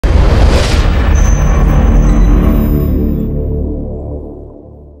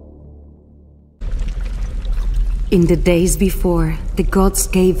In the days before, the gods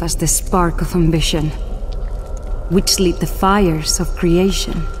gave us the spark of ambition, which lit the fires of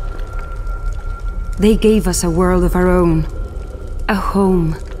creation. They gave us a world of our own, a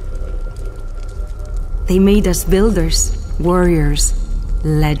home. They made us builders, warriors,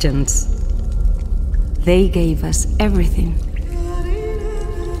 legends. They gave us everything.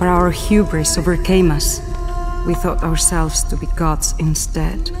 But our hubris overcame us. We thought ourselves to be gods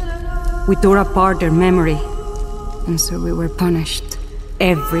instead. We tore apart their memory, and so we were punished.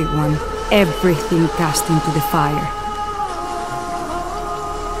 Everyone, everything cast into the fire.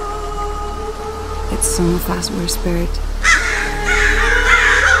 Yet some of us were spared.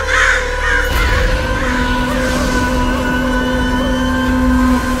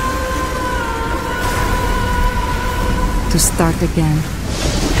 To start again.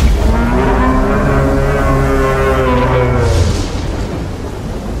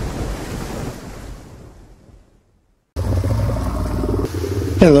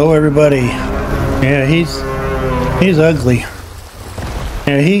 Hello, everybody. Yeah, he's ugly.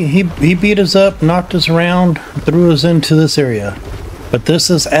 Yeah, he beat us up, knocked us around, threw us into this area. But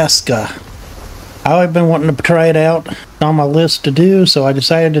this is Aska. I've been wanting to try it out. It's on my list to do, so I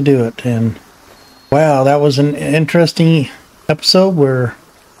decided to do it. And wow, that was an interesting episode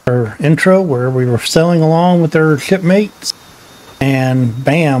intro where we were sailing along with our shipmates, and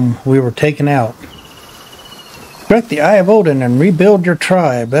bam, we were taken out. Strike the Eye of Odin and rebuild your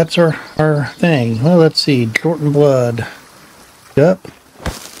tribe. That's our thing. Well, let's see. Shorten blood. Yep.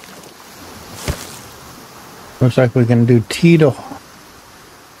 Looks like we can do T to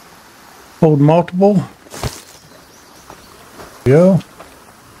hold multiple. There we go.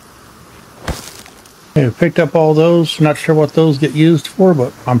 Okay, we picked up all those. Not sure what those get used for,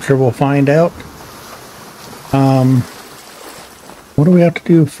 but I'm sure we'll find out. What do we have to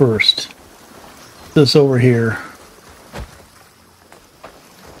do first? This over here.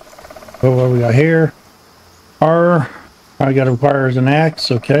 Oh, what do we got here? I got to requires an axe,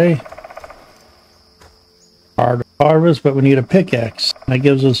 okay. Hard to harvest, but we need a pickaxe. That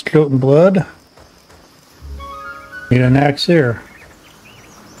gives us Jotun blood. Need an axe here.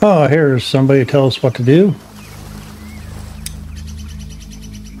 Oh, here's somebody to tell us what to do.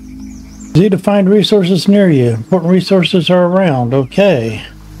 Easy to find resources near you. Important resources are around, okay.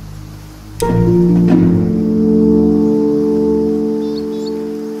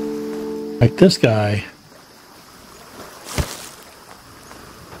 Like this guy.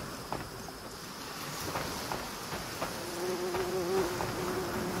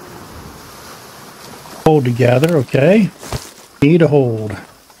 Hold together, okay. Need to hold.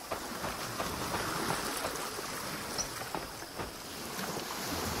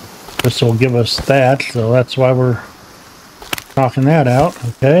 This will give us that, so that's why we're knocking that out,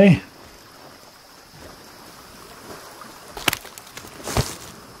 okay.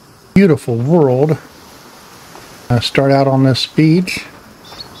 Beautiful world. Start out on this beach.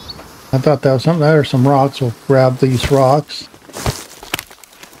 I thought that was something. There's some rocks. We'll grab these rocks.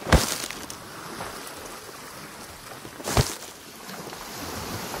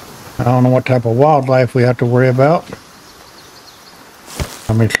 I don't know what type of wildlife we have to worry about.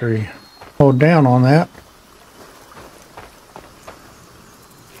 I'll make sure you hold down on that.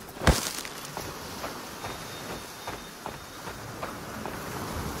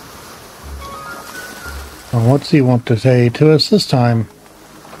 Well, what's he want to say to us this time?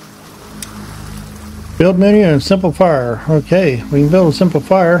 Build menu and simple fire. Okay, we can build a simple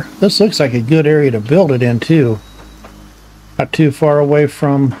fire. This looks like a good area to build it in too. Not too far away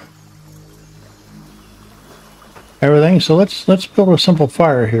from everything. So let's build a simple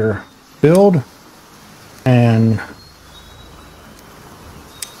fire here. Build, and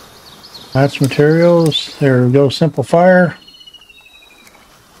that's materials. There we go. Simple fire.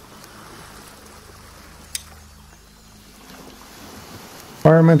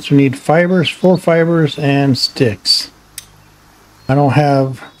 Requirements, we need fibers, 4 fibers, and sticks. I don't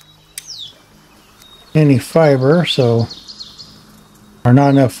have any fiber, so, or not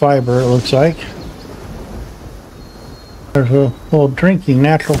enough fiber, it looks like. There's a little drinking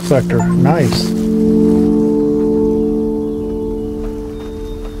natural collector. Nice.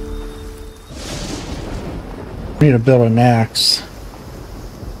 Need to build an axe.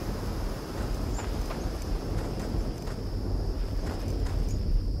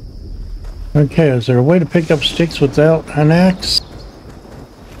 Okay, is there a way to pick up sticks without an axe?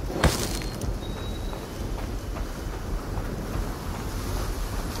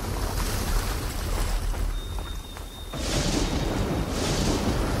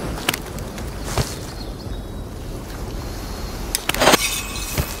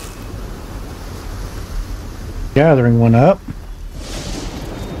 Gathering one up.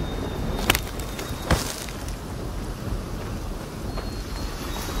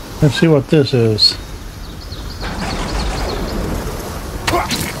 Let's see what this is.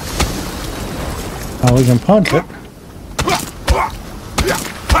 Oh, we can punch it.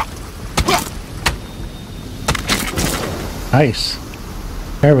 Nice.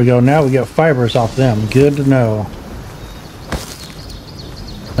 There we go. Now we get fibers off them. Good to know.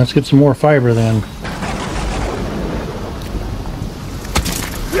 Let's get some more fiber then.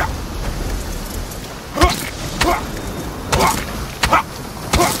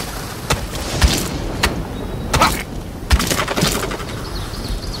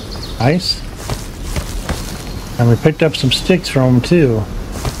 Nice. And we picked up some sticks from them too.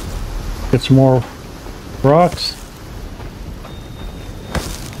 Get some more rocks.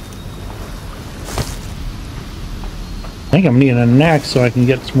 I think I'm needing an axe so I can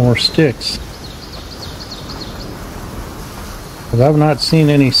get some more sticks. Because I've not seen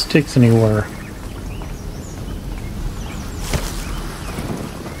any sticks anywhere.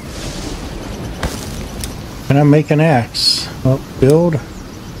 Can I make an axe? Oh, build.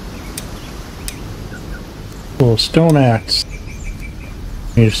 Little stone axe.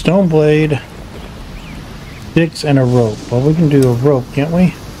 Need a stone blade, sticks, and a rope. Well, we can do a rope, can't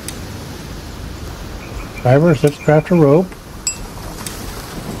we? Fibers, let's craft a rope.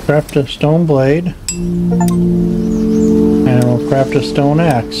 Craft a stone blade. And we'll craft a stone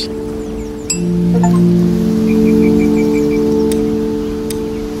axe.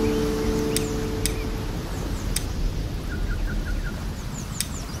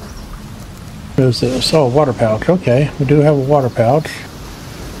 What is this? Oh, water pouch. Okay, we do have a water pouch.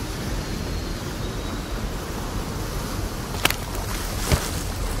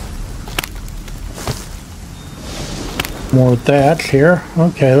 More of that here.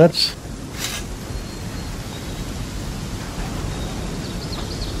 Okay, let's...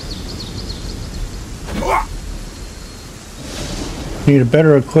 Need a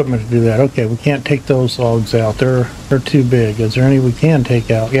better equipment to do that. Okay, we can't take those logs out. They're too big. Is there any we can take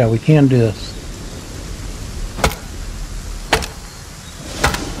out? Yeah, we can do this.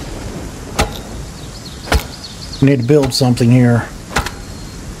 We need to build something here.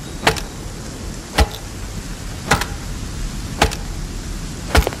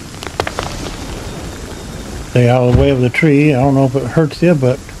 Stay out of the way of the tree. I don't know if it hurts you,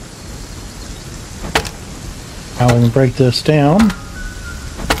 but now we can break this down.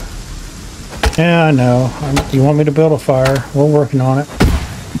 Yeah, I know. You want me to build a fire? We're working on it.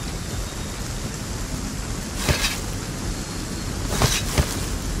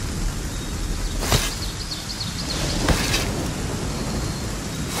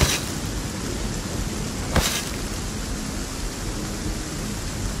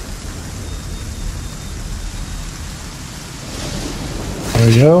 There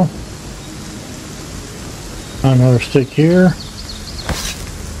we go. Another stick here.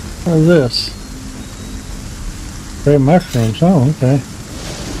 What is this? Gray mushrooms. Oh, okay.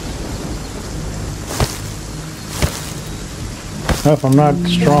 Oh, I'm not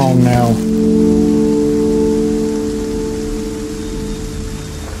strong now.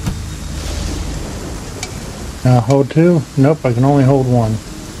 Now hold two? Nope, I can only hold one.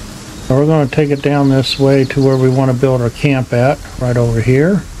 So we're going to take it down this way to where we want to build our camp at, right over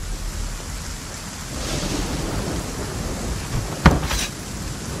here.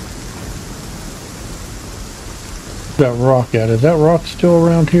 Where's that rock at? Is that rock still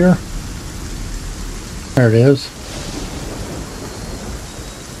around here? There it is.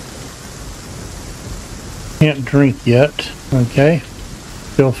 Can't drink yet. Okay.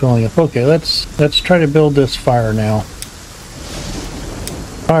 Still filling up. Okay, let's try to build this fire now.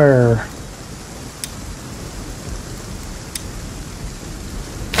 Fire.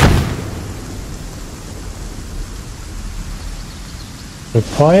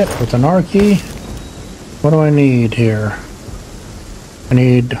 Apply it with an R key. What do I need here? I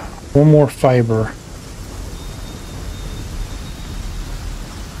need one more fiber.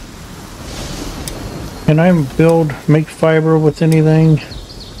 Can I make fiber with anything?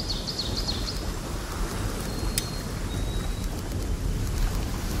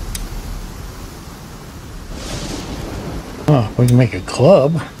 Oh, we can make a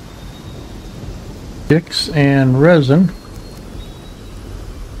club. Sticks and resin.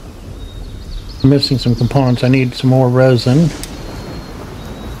 I'm missing some components. I need some more resin.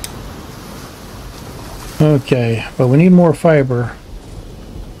 Okay, but we need more fiber.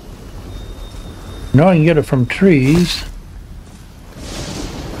 No, I can get it from trees.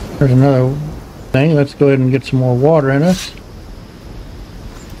 There's another thing. Let's go ahead and get some more water in us.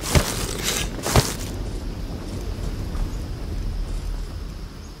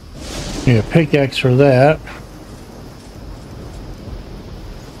 Yeah, pickaxe for that.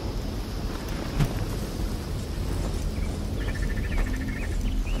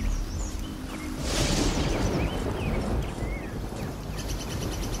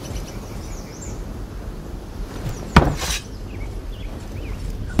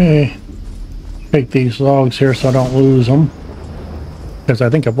 Okay, take these logs here so I don't lose them, because I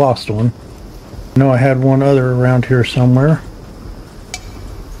think I've lost one. I know I had one other around here somewhere.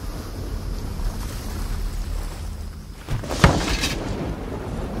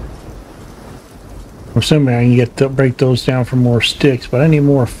 I'm assuming I can break those down for more sticks, but I need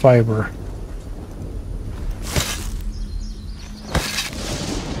more fiber.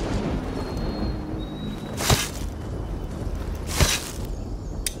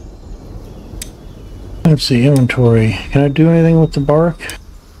 Let's see, inventory. Can I do anything with the bark?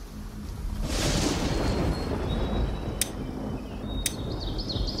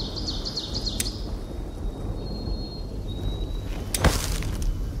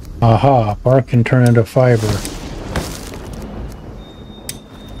 Aha, bark can turn into fiber.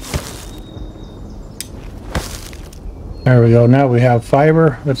 There we go, now we have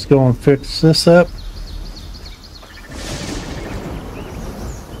fiber. Let's go and fix this up.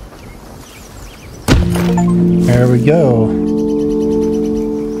 There we go.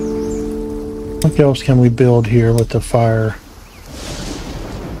 What else can we build here with the fire?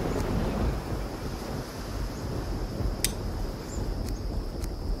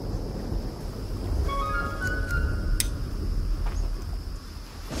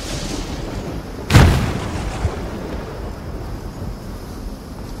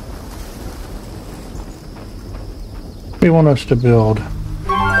 What do you want us to build?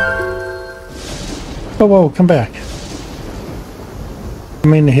 Oh, whoa, come back. I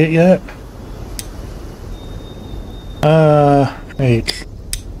mean to hit yet? 8.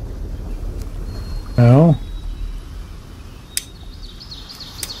 No.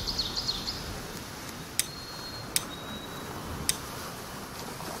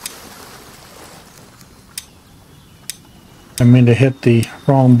 I mean to hit the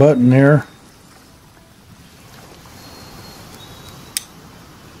wrong button there.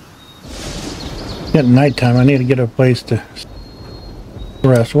 It's nighttime. I need to get a place to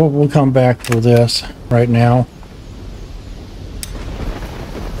rest. We'll come back for this right now.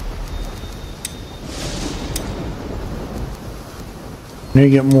 Need to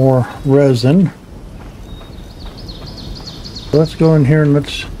get more resin. So let's go in here and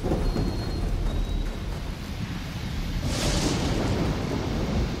let's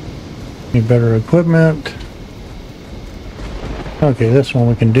need better equipment. Okay, this one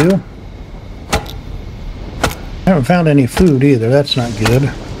we can do. I haven't found any food either. That's not good.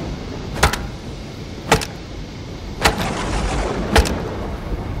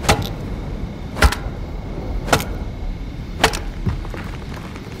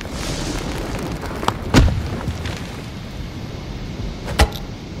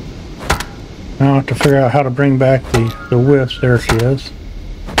 Now I have to figure out how to bring back the wisp. There she is.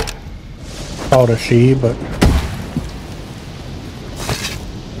 Called a she, but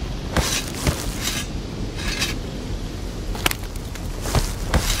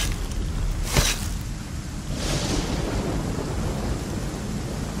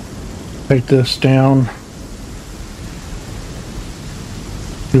take this down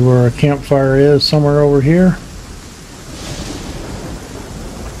to where a campfire is, somewhere over here.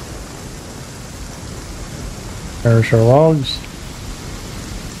 There's our logs.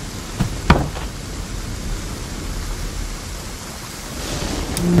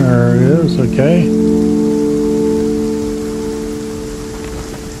 There it is, okay.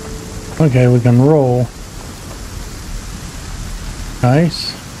 Okay, we can roll.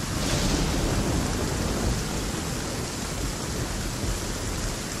 Nice.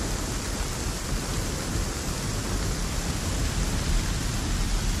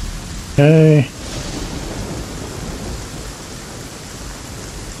 Okay.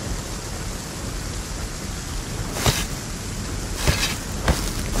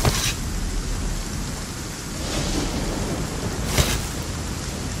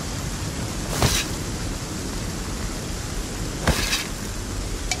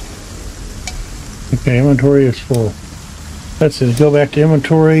 Okay, inventory is full. Let's just go back to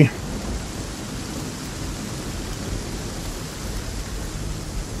inventory.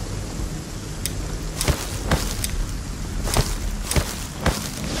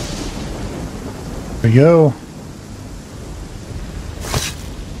 There we go.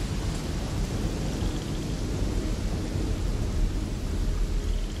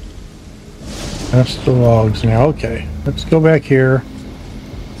 That's the logs now. Okay, let's go back here.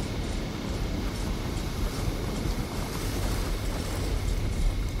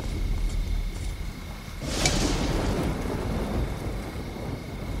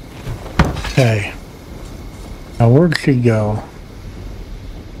 Okay. Now where'd she go?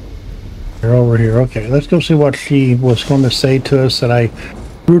 They're over here. Okay, let's go see what she was going to say to us that I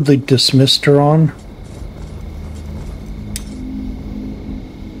rudely dismissed her on.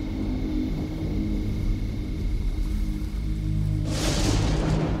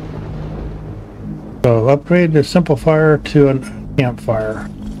 So upgrade the simple fire to a campfire.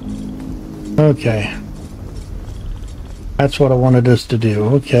 Okay. That's what I wanted us to do.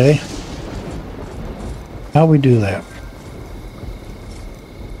 Okay. How we do that?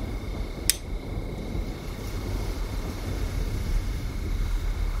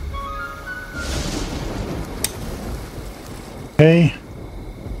 Okay.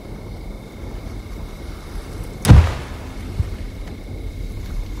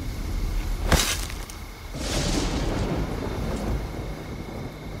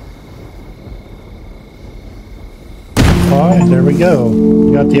 There we go.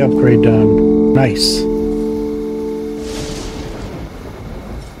 We got the upgrade done. Nice.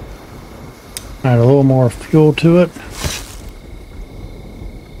 Add a little more fuel to it.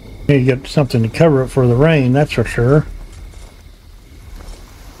 Need to get something to cover it for the rain, that's for sure.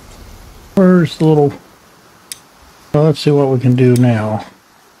 Where's the little... Well, let's see what we can do now.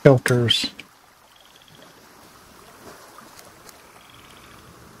 Shelters.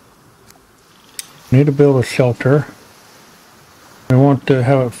 Need to build a shelter. We want to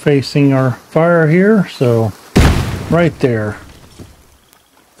have it facing our fire here, so right there.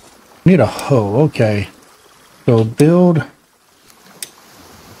 Need a hoe, okay. So build.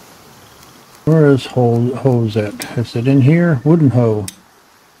 Where is hose at? Is it in here? Wooden hoe.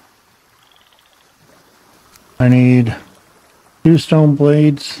 I need 2 stone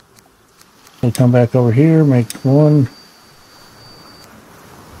blades. We'll come back over here, make 1.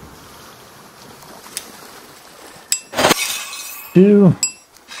 Two.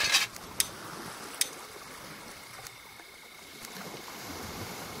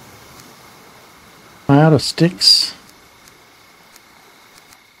 Am I out of sticks?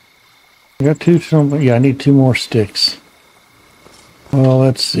 I got 2 stone. Yeah, I need 2 more sticks. Well,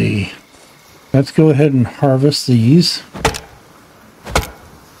 let's see. Let's go ahead and harvest these.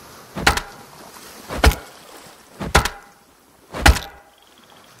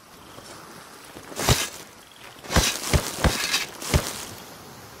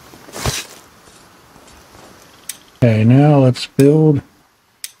 Okay, now let's build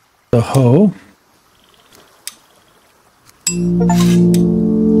the hoe.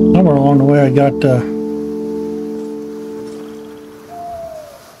 Somewhere along the way I got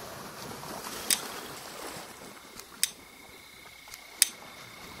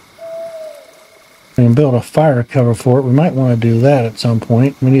and build a fire cover for it. We might want to do that at some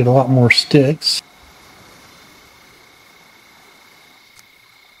point. We need a lot more sticks.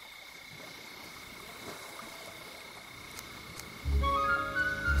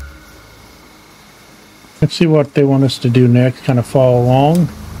 Let's see what they want us to do next, kind of follow along.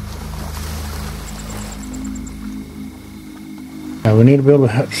 Now we need to build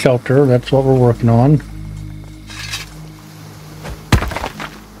a shelter, that's what we're working on.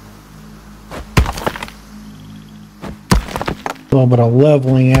 A little bit of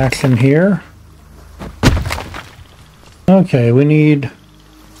leveling action here. Okay, we need,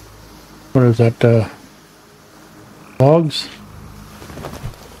 what is that, logs?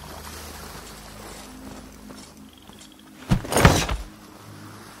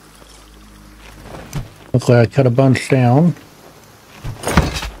 Looks like I cut a bunch down.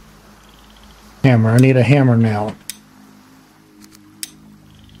 Hammer. I need a hammer now.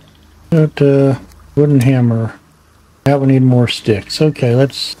 Got wooden hammer. Now we need more sticks. Okay,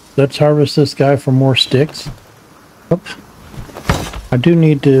 let's harvest this guy for more sticks. Oops. I do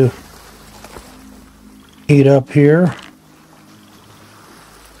need to heat up here.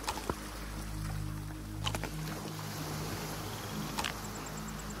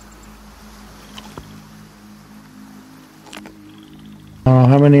 I don't know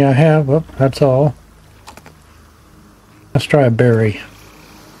how many I have. Oh, that's all. Let's try a berry.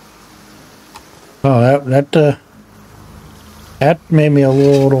 Oh, that made me a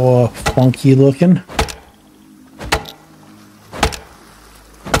little funky looking.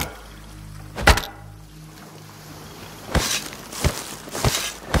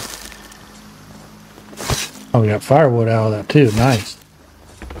 Oh, we got firewood out of that too. Nice.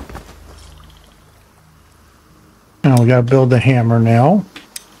 Now we gotta build the hammer now.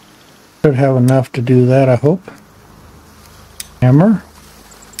 Should have enough to do that, I hope. Hammer.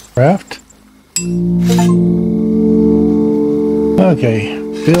 Craft. Okay,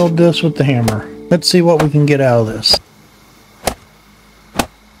 build this with the hammer. Let's see what we can get out of this.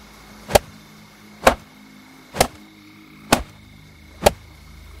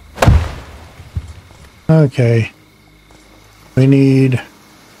 Okay. We need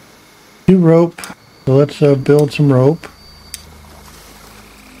 2 rope. So let's build some rope.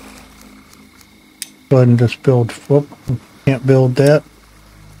 Go ahead and just build. Whoop, can't build that.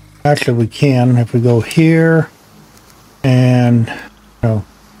 Actually, we can if we go here and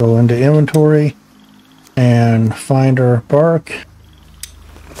go into inventory and find our bark.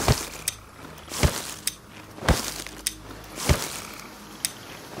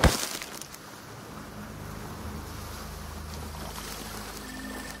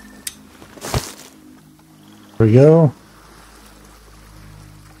 There we go.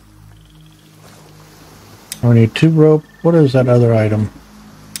 We need 2 rope. What is that other item?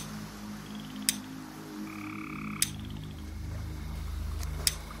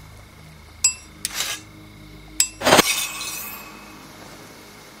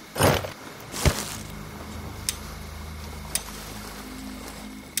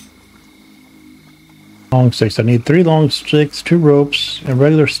 Long sticks. I need 3 long sticks, 2 ropes, and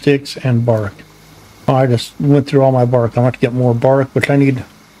regular sticks and bark. Oh, I just went through all my bark. I'm going to get more bark, which I need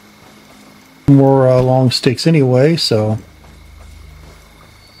more long sticks anyway, so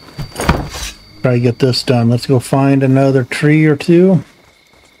try to get this done. Let's go find another tree or 2.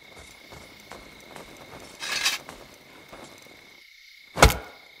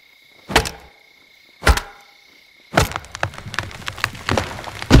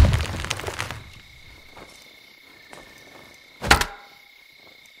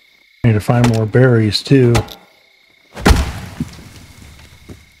 Need to find more berries too.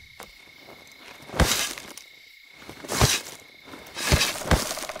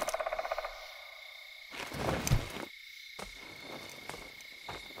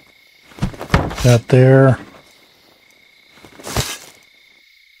 Got there.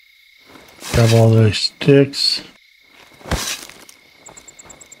 Grab all those sticks.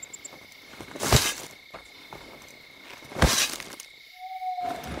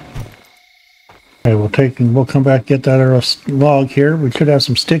 Okay, we'll come back, get that other log here. We should have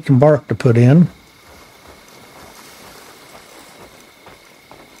some stick and bark to put in.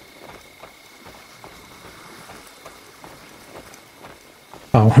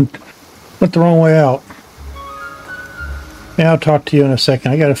 Oh, went the wrong way out. Yeah, I'll talk to you in a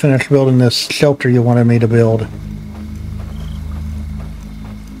second. I gotta finish building this shelter you wanted me to build.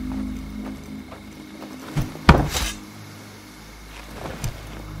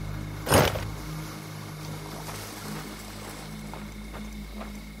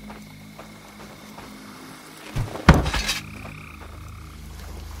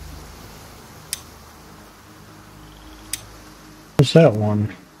 What's that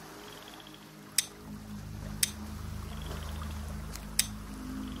one?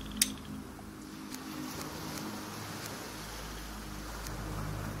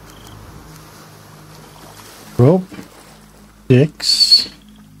 Rope, sticks.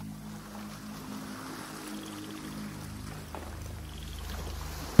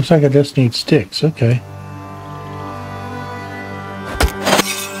 Looks like I just need sticks. Okay.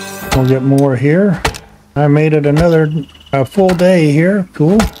 We'll get more here. I made it another full day here.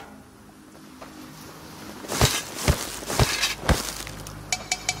 Cool.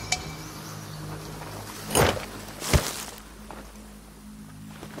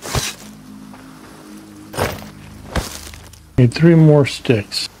 Need 3 more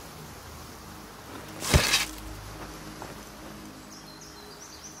sticks.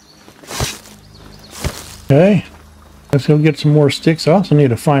 Okay. Let's go get some more sticks. I also need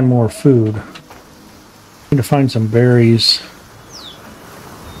to find more food. Need to find some berries.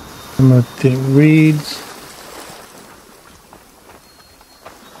 Some of the reeds.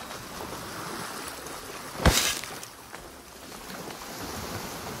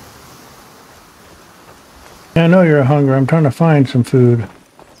 I know you're hungry. I'm trying to find some food.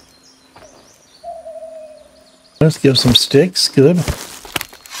 Let's give some sticks. Good.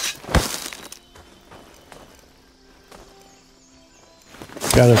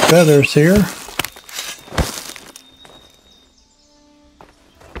 Gather feathers here.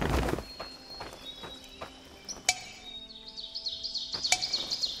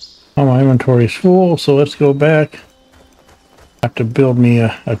 Oh, my inventory's full, so let's go back. I have to build me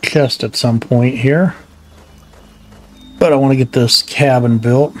a chest at some point here. But I want to get this cabin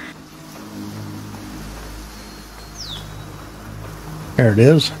built. There it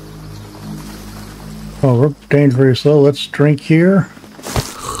is. Oh, we're dangerously slow. Let's drink here.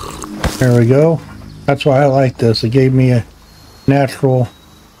 There we go. That's why I like this. It gave me a natural...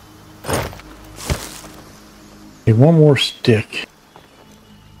 Need 1 more stick.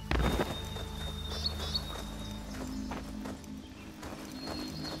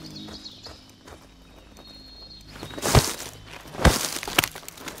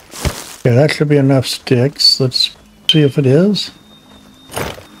 Yeah, that should be enough sticks. Let's see if it is.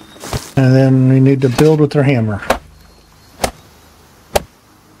 And then we need to build with our hammer.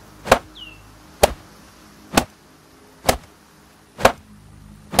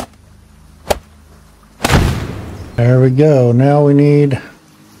 There we go. Now we need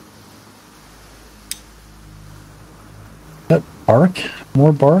that bark.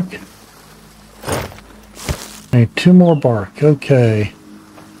 More bark. Need 2 more bark. Okay.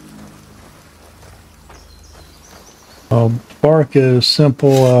 Well, bark is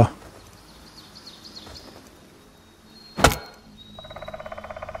simple.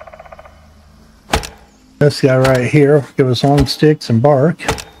 This guy right here give us long sticks and bark.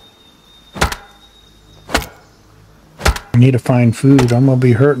 I need to find food. I'm gonna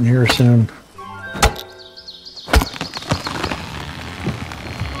be hurting here soon.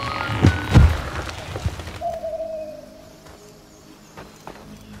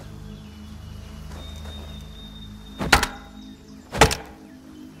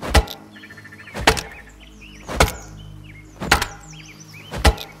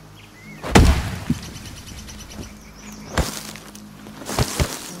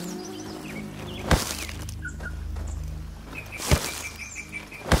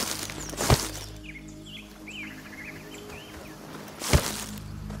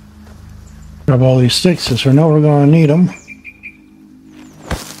 Grab all these sticks because we know we're going to need them.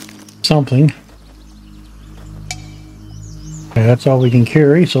 Something. Okay, that's all we can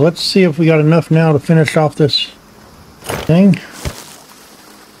carry. So let's see if we got enough now to finish off this thing.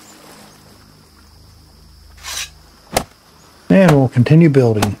 And we'll continue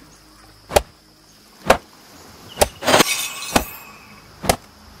building.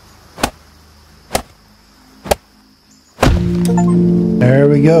 There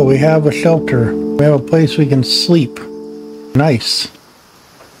we go. We have a shelter. We have a place we can sleep. Nice.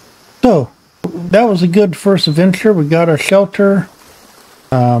 So, that was a good first adventure. We got our shelter.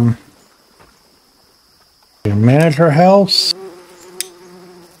 We manage our house.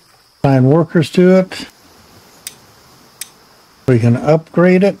 Find workers to it. We can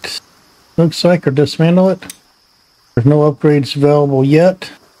upgrade it. Looks like, or dismantle it. There's no upgrades available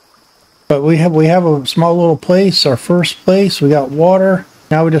yet. But we have a small little place, our first place. We got water.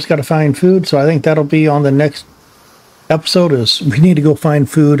 Now we just got to find food. So I think that'll be on the next episode. Is we need to go find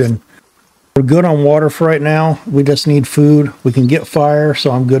food, and we're good on water for right now. We just need food. We can get fire,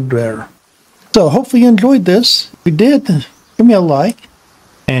 so I'm good there. So hopefully you enjoyed this. If you did, give me a like.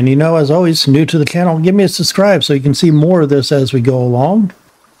 And you know, as always, new to the channel, give me a subscribe so you can see more of this as we go along.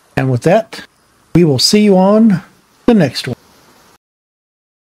 And with that, we will see you on the next one.